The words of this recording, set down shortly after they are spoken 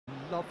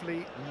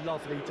lovely,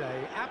 lovely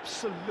day.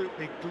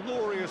 Absolutely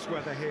glorious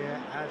weather here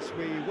as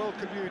we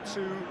welcome you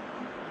to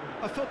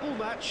a football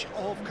match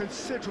of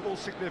considerable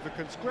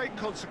significance, great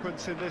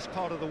consequence in this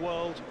part of the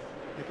world.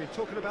 They've been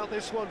talking about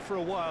this one for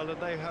a while and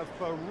they have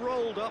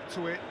rolled up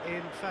to it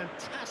in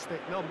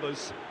fantastic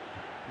numbers.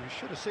 You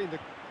should have seen the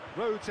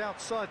roads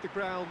outside the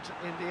ground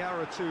in the hour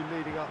or two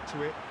leading up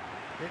to it.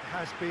 It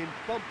has been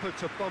bumper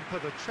to bumper,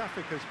 the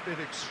traffic has been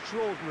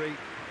extraordinary,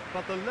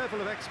 but the level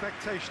of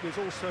expectation is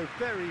also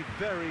very,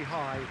 very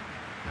high.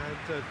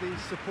 And these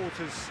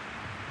supporters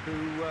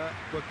who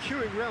were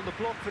queuing round the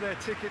block for their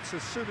tickets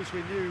as soon as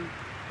we knew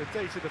the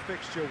date of the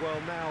fixture, well,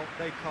 now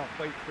they can't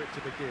wait for it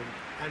to begin.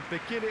 And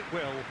begin it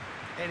will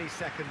any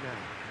second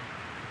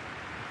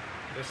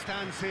now. The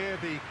stands here,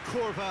 the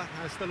curva,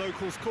 as the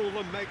locals call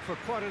them, make for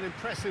quite an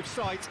impressive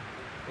sight,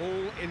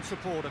 all in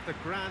support of the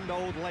grand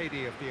old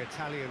lady of the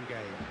Italian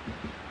game.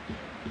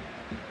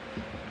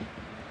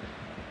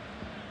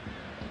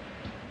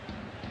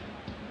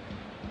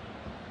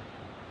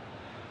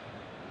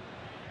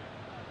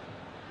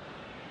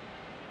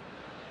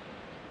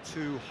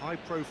 Two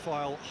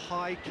high-profile,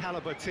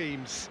 high-caliber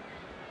teams.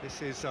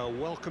 This is a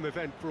welcome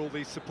event for all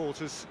these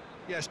supporters.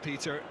 Yes,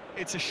 Peter,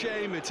 it's a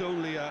shame it's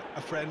only a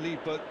friendly,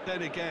 but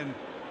then again,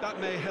 that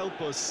may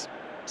help us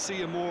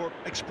see a more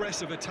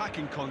expressive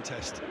attacking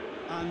contest.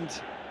 And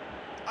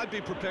I'd be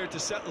prepared to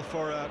settle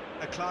for a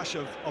clash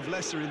of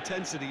lesser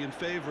intensity in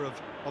favour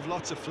of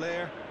lots of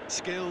flair,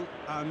 skill,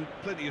 and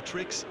plenty of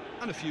tricks,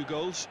 and a few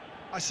goals.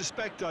 I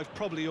suspect I've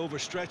probably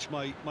overstretched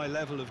my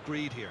level of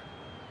greed here.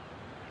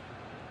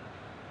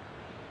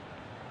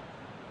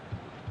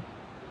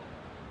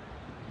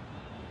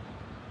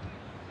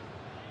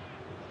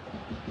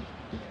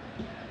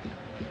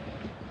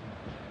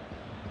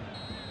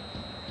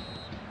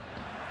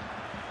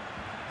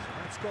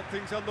 Got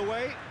things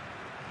underway.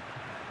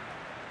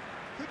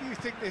 Who do you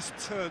think this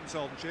turns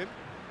on, Jim?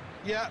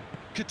 Yeah,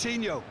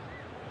 Coutinho.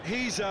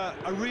 He's a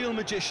real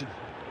magician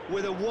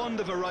with a wand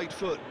of a right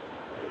foot.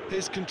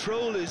 His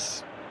control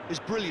is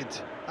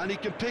brilliant, and he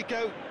can pick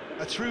out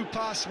a through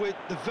pass with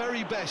the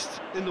very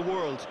best in the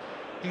world.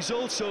 He's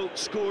also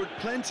scored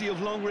plenty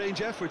of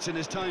long-range efforts in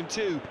his time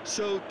too,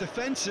 so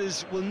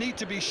defences will need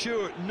to be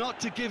sure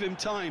not to give him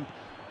time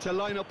to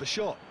line up a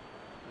shot.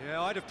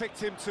 Yeah, I'd have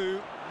picked him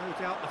too. No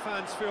doubt the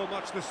fans feel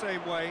much the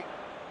same way.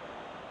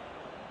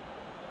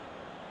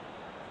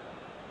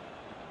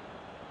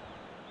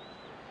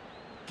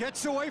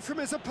 Gets away from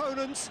his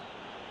opponents.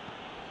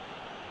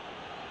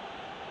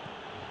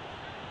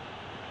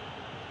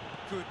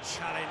 Good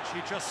challenge,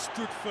 he just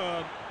stood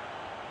firm.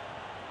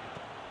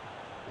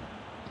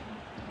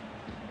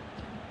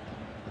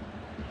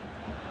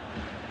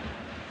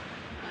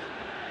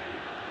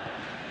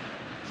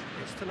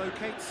 It's to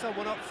locate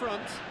someone up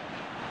front.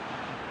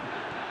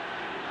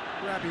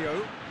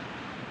 Rabiot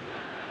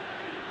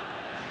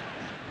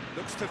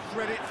looks to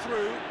thread it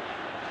through.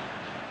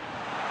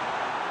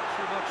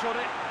 Too much on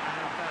it,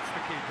 and that's the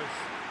keeper's.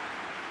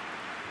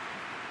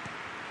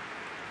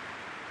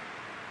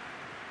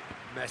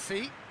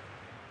 Messi.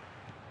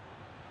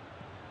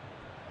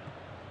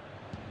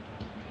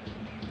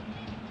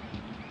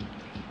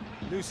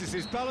 Loses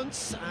his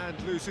balance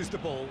and loses the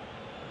ball.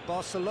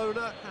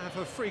 Barcelona have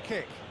a free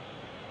kick.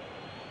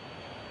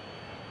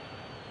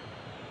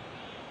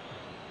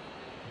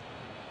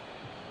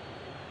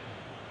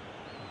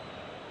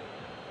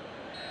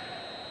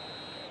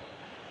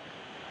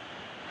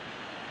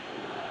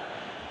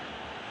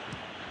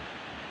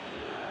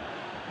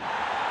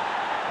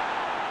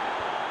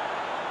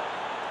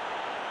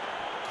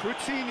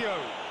 Coutinho.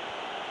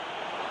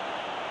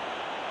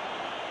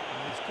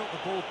 And he's got the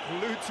ball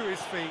glued to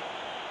his feet.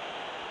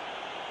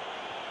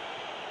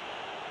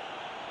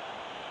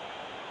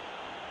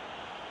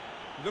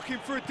 Looking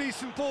for a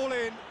decent ball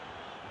in.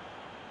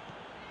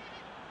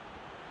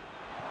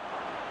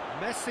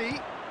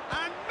 Messi.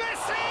 And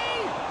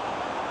Messi!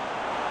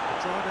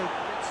 Quadrado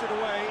gets it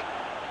away.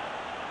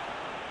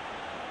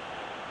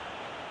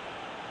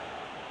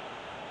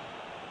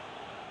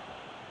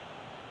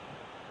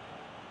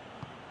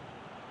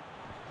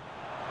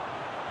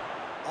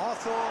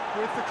 Arthur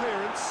with the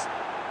clearance.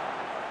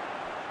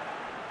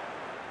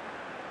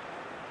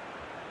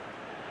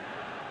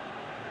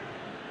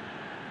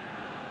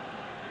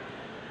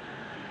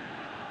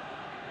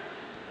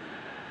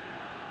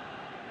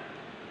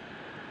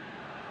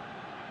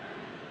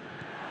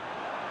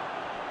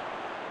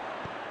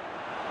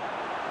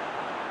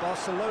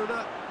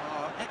 Barcelona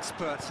are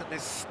experts at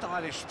this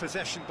stylish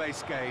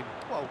possession-based game.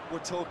 Well, we're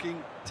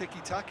talking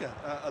tiki-taka,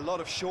 a lot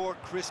of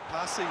short, crisp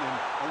passing,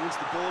 and once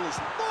the ball is...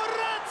 Goal!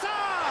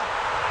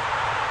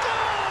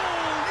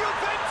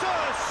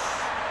 Juventus!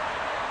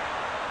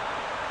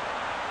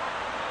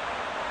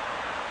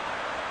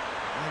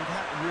 And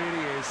that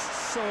really is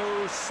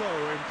so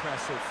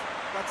impressive.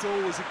 That's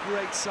always a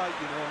great sight,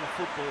 you know, on a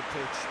football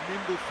pitch.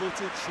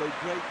 Nimble-footed, showed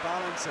great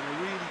balance and a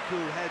really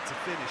cool head to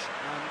finish.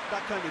 And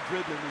that kind of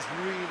dribbling is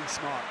really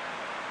smart.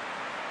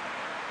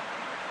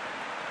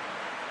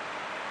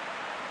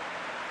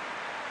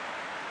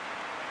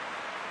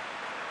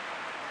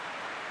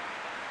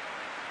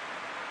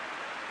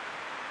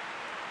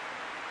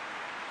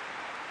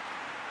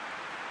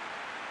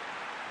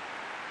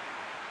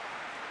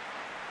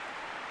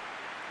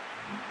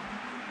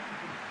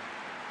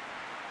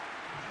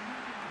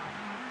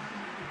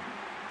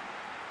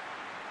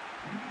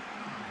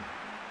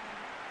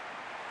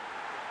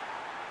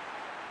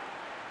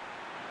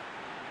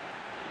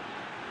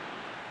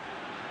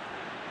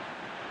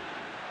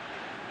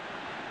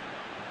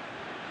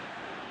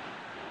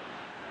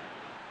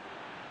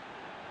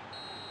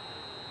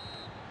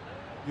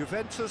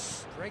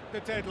 Juventus break the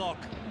deadlock.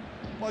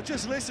 Well,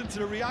 just listen to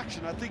the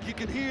reaction. I think you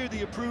can hear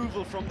the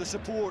approval from the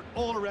support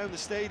all around the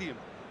stadium.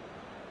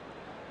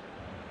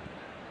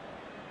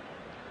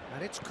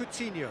 And it's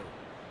Coutinho.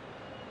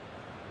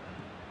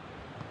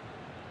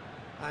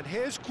 And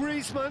here's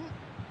Griezmann.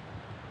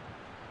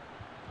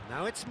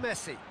 Now it's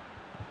Messi.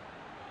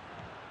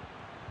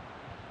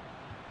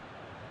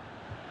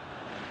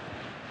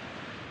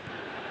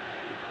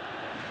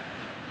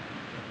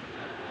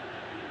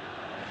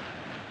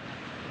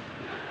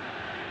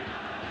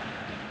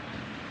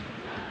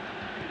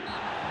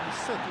 He's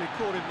certainly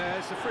caught him there.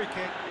 It's a free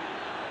kick.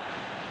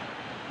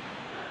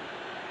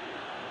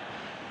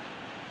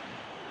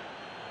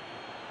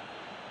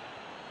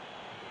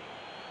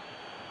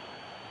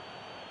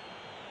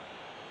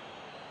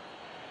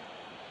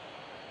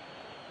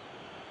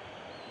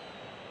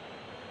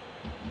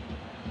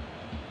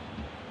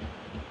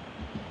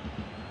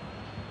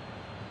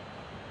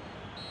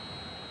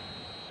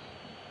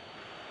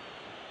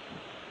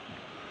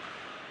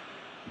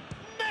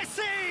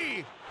 Messi!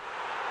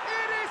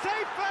 It is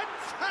a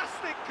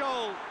fantastic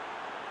goal!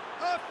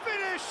 A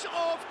finish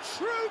of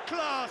true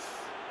class!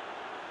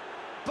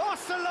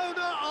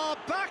 Barcelona are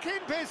back in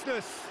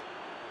business!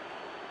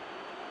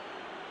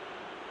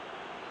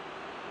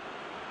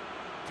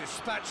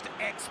 Dispatched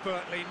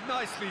expertly,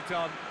 nicely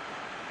done.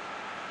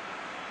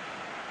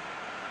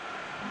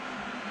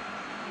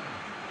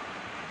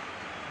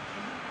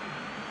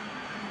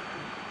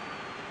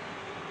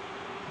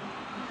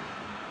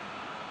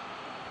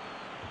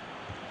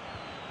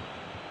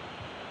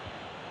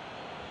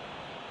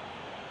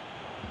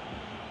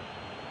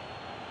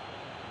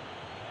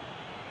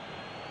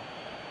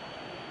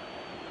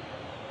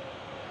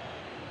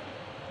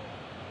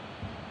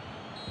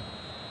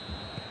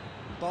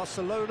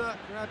 Barcelona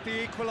grab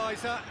the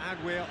equaliser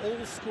and we're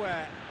all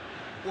square.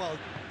 Well,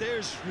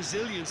 there's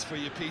resilience for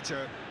you,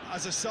 Peter.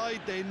 As a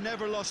side, they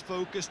never lost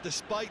focus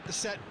despite the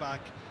setback,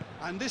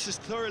 and this is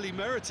thoroughly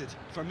merited.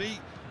 For me,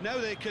 now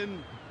they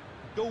can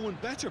go one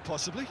better,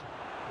 possibly.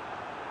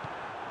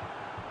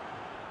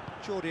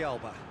 Jordi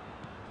Alba.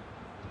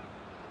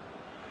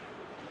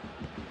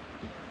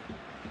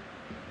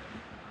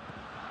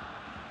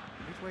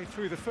 Midway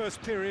through the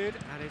first period,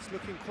 and it's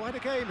looking quite a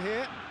game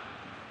here.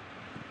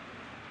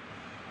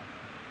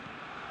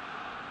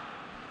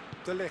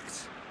 De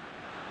Ligt.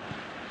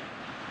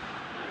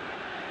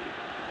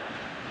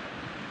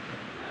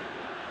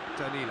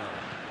 Danilo.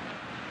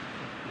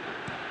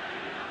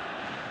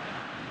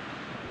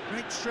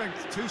 Great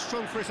strength, too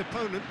strong for his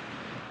opponent.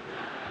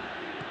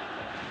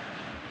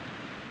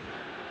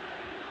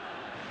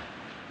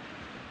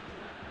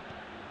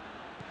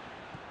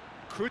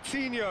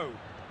 Coutinho.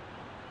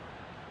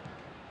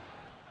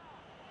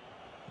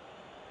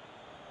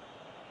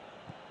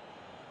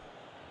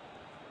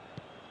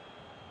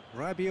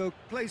 Rabiot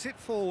plays it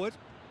forward.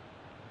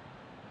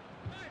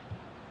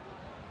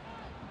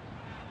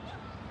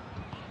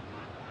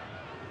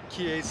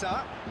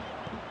 Chiesa.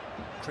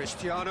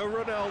 Cristiano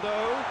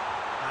Ronaldo.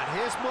 And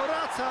here's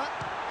Morata.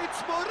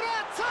 It's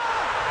Morata!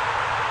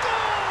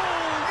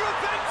 Goal!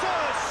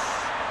 Juventus!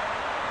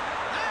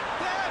 And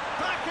they're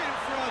back in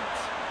front.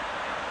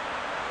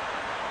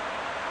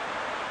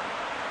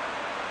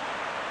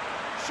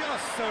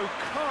 Just so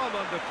calm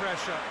under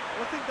pressure.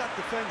 I think that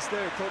defence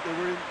there thought they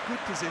were in good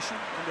position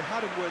and they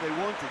had him where they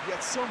wanted,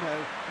 yet somehow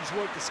he's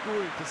worked the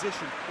scoring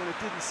position when it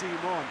didn't see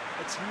him on.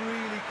 It's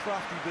really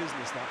crafty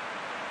business, that.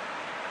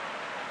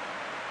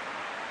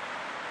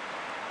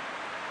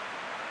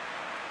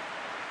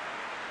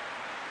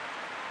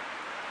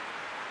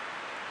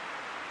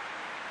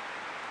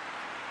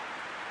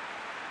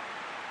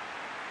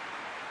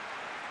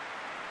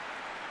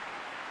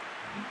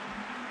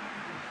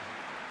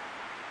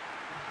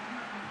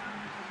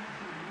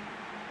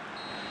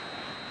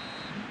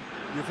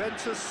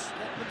 Juventus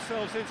get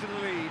themselves into the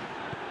lead.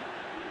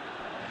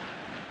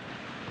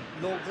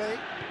 Longley.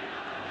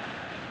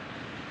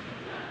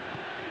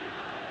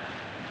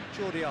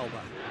 Jordi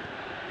Alba.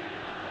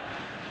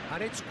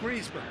 And it's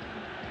Griezmann.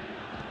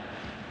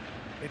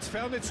 It's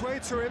found its way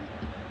to him.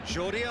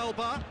 Jordi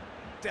Alba.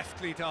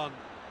 Deftly done.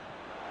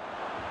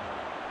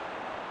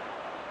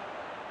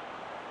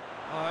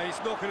 Oh, he's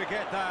not going to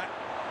get that.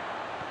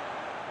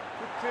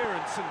 Good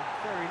clearance and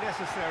very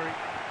necessary.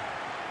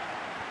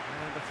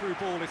 And the through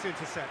ball is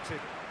intercepted.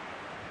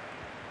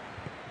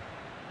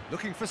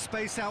 Looking for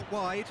space out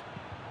wide.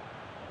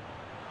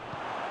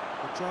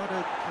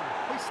 Quadrado can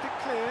hoist it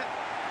clear.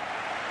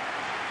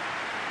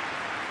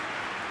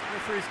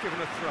 Referee's given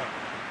a throw.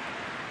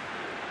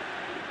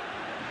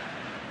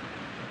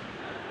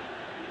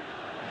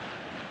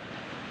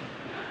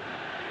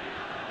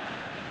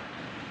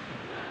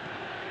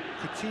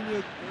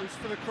 Coutinho goes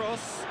for the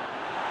cross.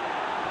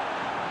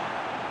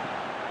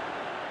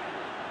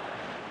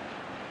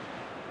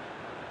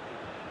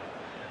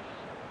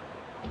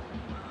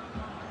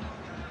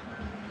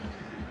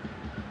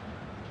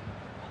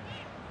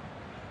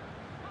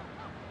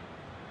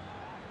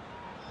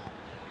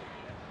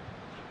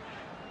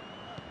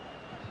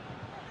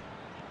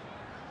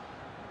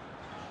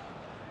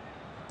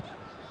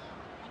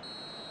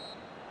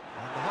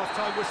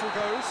 half-time whistle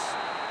goes.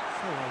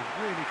 So a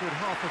really good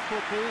half of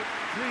football,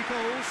 3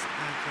 goals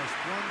and just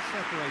one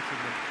separating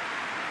them.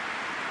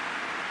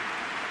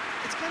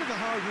 It's kind of a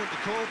hard one to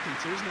call,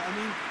 Peter, isn't it? I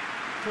mean,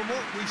 from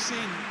what we've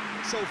seen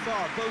so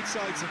far, both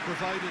sides have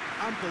provided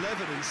ample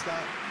evidence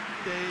that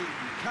they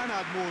can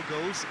add more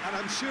goals, and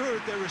I'm sure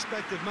their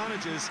respective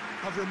managers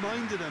have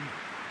reminded them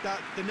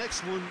that the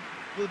next one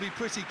will be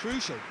pretty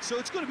crucial. So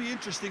it's going to be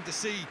interesting to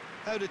see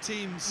how the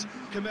teams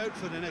come out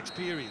for the next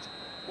period.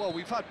 Well,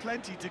 we've had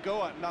plenty to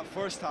go at in that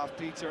first half,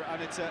 Peter,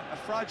 and it's a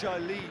fragile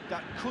lead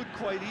that could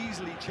quite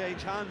easily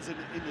change hands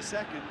in the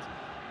second.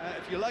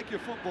 If you like your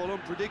football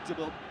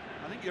unpredictable,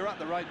 I think you're at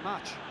the right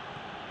match.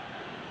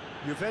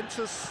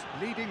 Juventus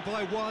leading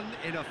by 1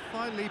 in a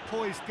finely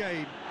poised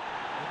game.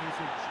 It is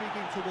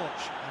intriguing to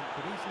watch and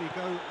could easily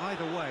go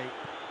either way.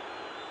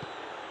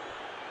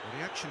 Well,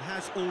 the action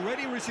has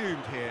already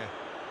resumed here.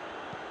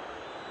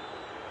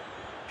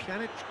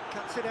 Pjanic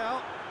cuts it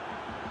out.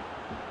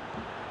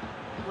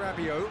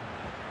 Rabiot.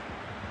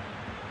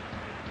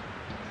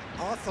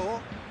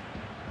 Arthur.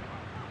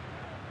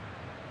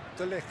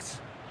 De Ligt.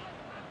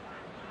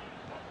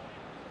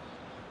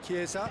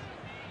 Chiesa.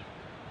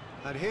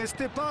 And here's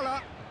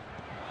Dybala.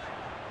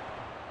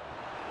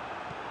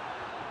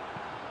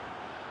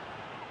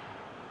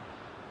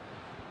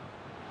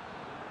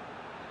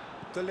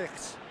 De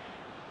Ligt.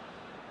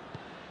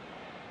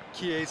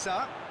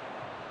 Chiesa.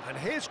 And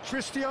here's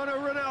Cristiano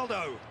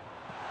Ronaldo.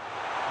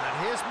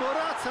 And here's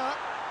Morata.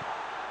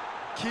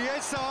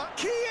 Chiesa.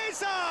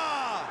 Chiesa!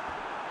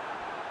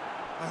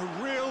 A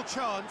real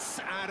chance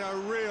and a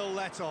real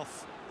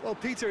let-off. Well,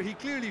 Peter, he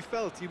clearly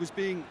felt he was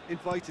being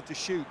invited to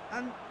shoot,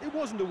 and it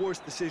wasn't the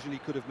worst decision he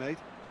could have made.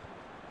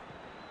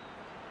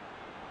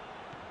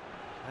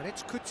 And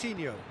it's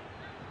Coutinho.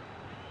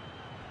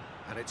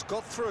 And it's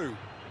got through.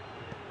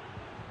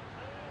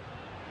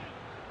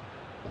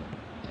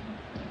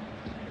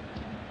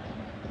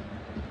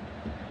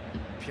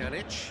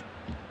 Pjanic.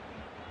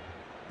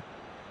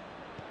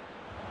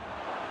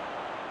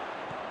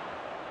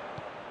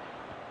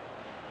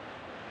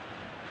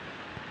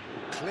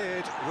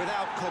 Cleared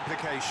without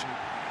complication.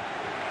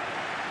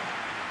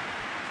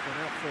 It's gone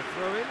out for a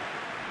throw-in.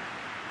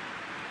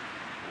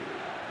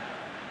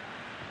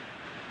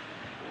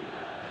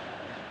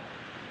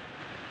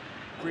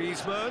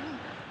 Griezmann.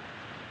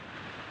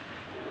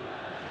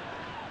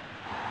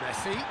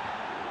 Messi.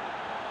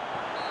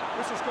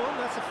 Whistle's gone,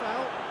 that's a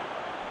foul.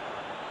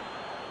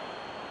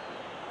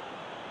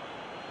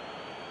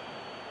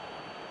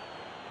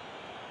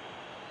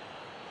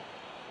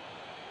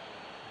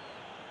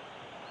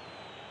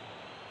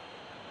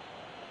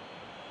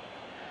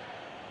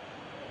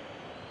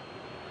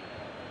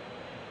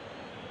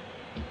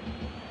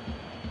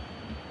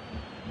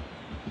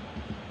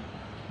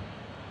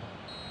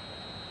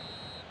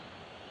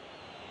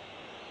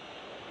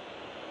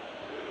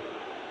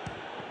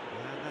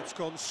 It's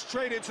gone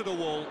straight into the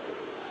wall.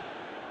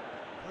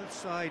 Both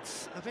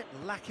sides a bit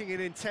lacking in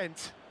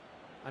intent.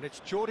 And it's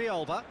Jordi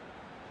Alba.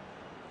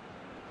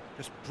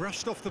 Just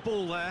brushed off the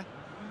ball there.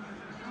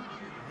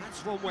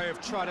 That's one way of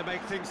trying to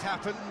make things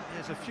happen.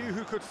 There's a few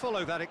who could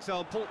follow that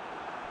example.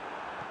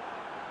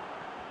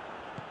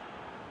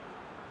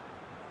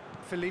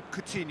 Philippe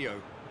Coutinho.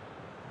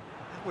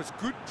 That was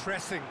good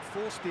pressing,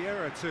 forced the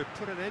error to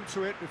put an end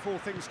to it before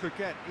things could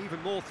get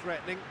even more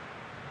threatening.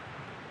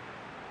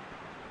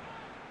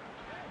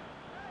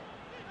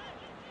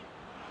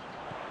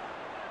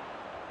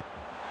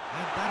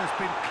 And that has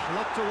been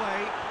clubbed away.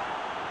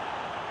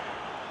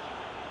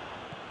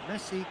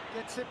 Messi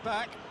gets it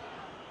back.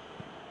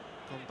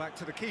 Gone back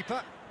to the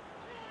keeper.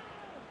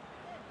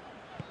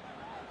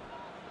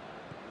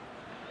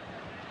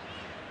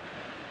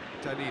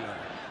 Danilo.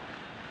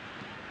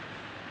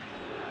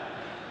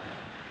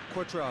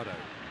 Cuadrado.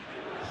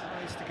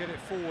 Tries to get it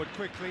forward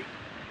quickly.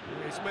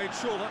 He's made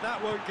sure that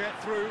that won't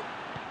get through.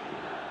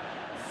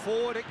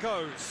 Forward it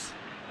goes.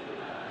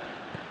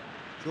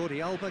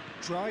 Jordi Alba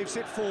drives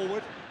it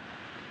forward.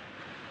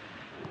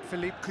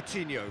 Philippe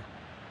Coutinho.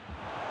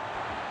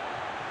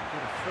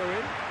 Got a throw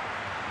in.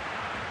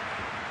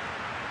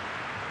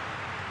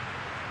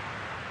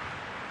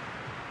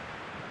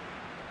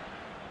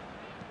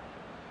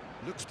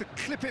 Looks to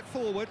clip it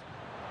forward.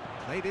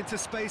 Played into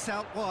space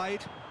out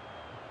wide.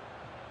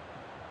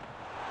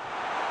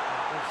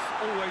 It's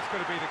always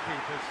going to be the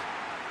keepers.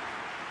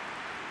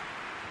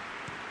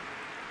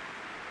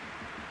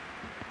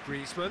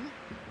 Griezmann.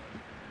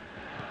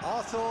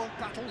 Arthur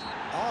battled.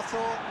 Arthur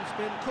has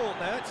been caught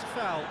there. It's a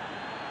foul.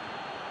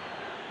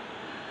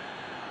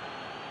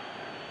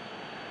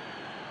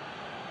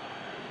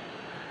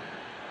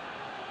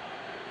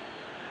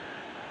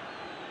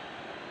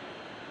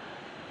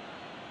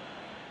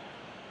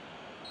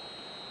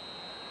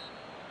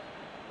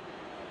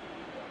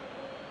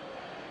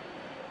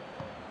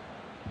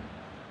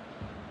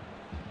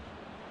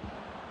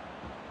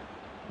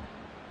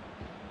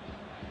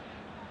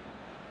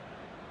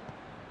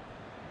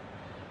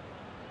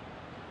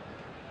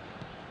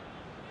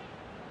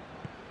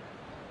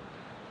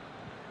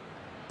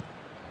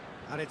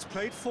 And it's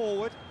played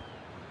forward.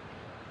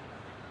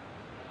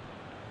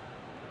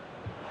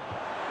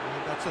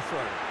 It's a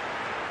throw.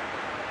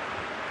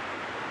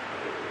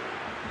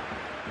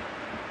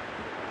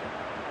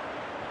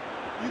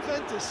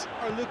 Juventus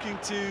are looking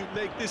to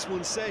make this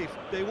one safe.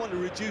 They want to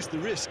reduce the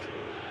risk.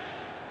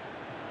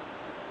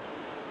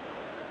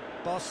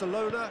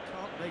 Barcelona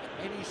can't make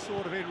any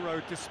sort of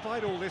inroad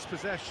despite all this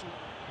possession.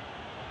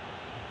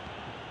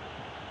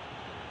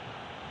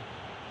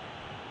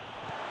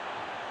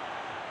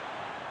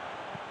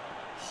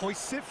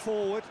 Hoists it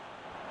forward.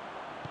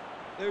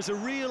 There's a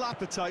real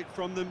appetite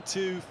from them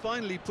to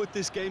finally put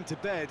this game to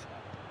bed,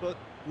 but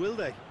will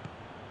they?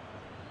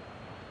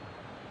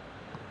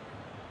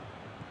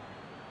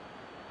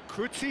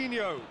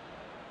 Coutinho.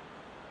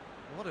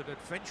 What an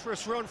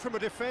adventurous run from a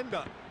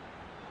defender.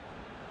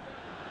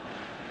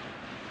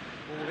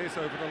 Ball is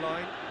over the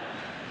line.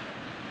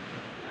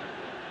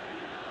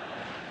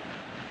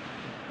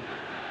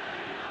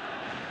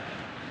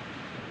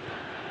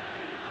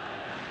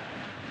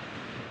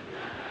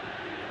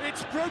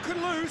 It's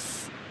broken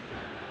loose.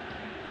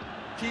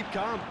 Keep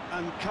calm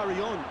and carry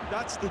on.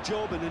 That's the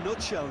job in a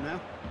nutshell now.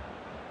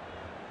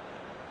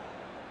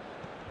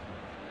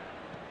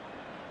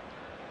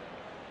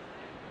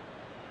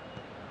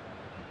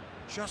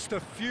 Just a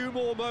few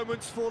more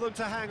moments for them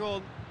to hang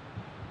on.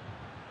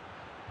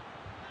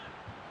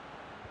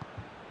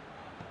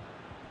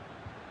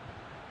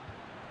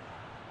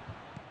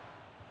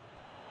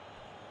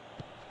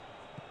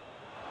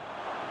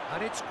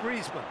 And it's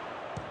Griezmann.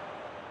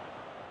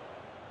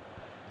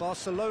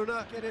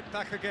 Barcelona get it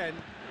back again.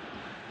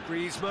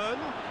 Griezmann.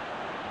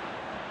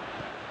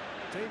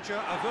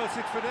 Danger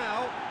averted for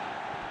now.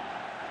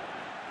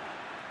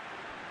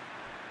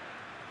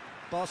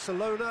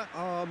 Barcelona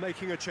are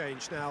making a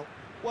change now.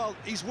 Well,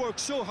 he's worked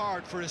so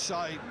hard for his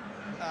side,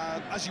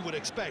 as you would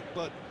expect,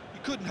 but you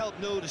couldn't help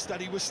notice that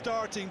he was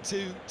starting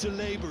to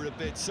labour a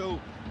bit,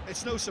 so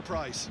it's no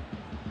surprise.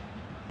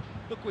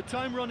 Look, with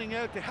time running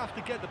out, they have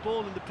to get the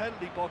ball in the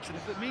penalty box, and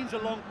if it means a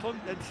long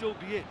punt, then so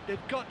be it.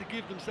 They've got to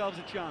give themselves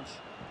a chance.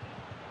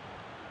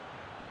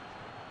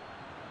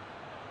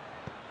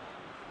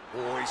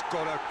 Oh, he's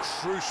got a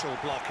crucial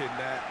block in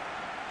there.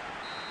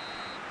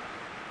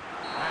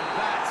 And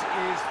that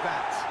is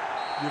that.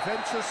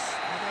 Juventus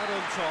are out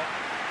on top.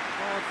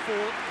 Hard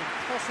fought,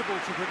 impossible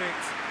to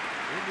predict.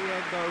 In the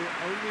end, though,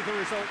 only the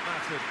result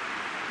mattered.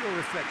 Your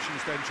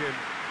reflections then, Jim?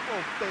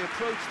 Well, they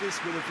approached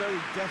this with a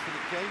very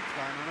definite game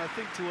plan, and I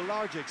think to a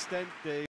large extent they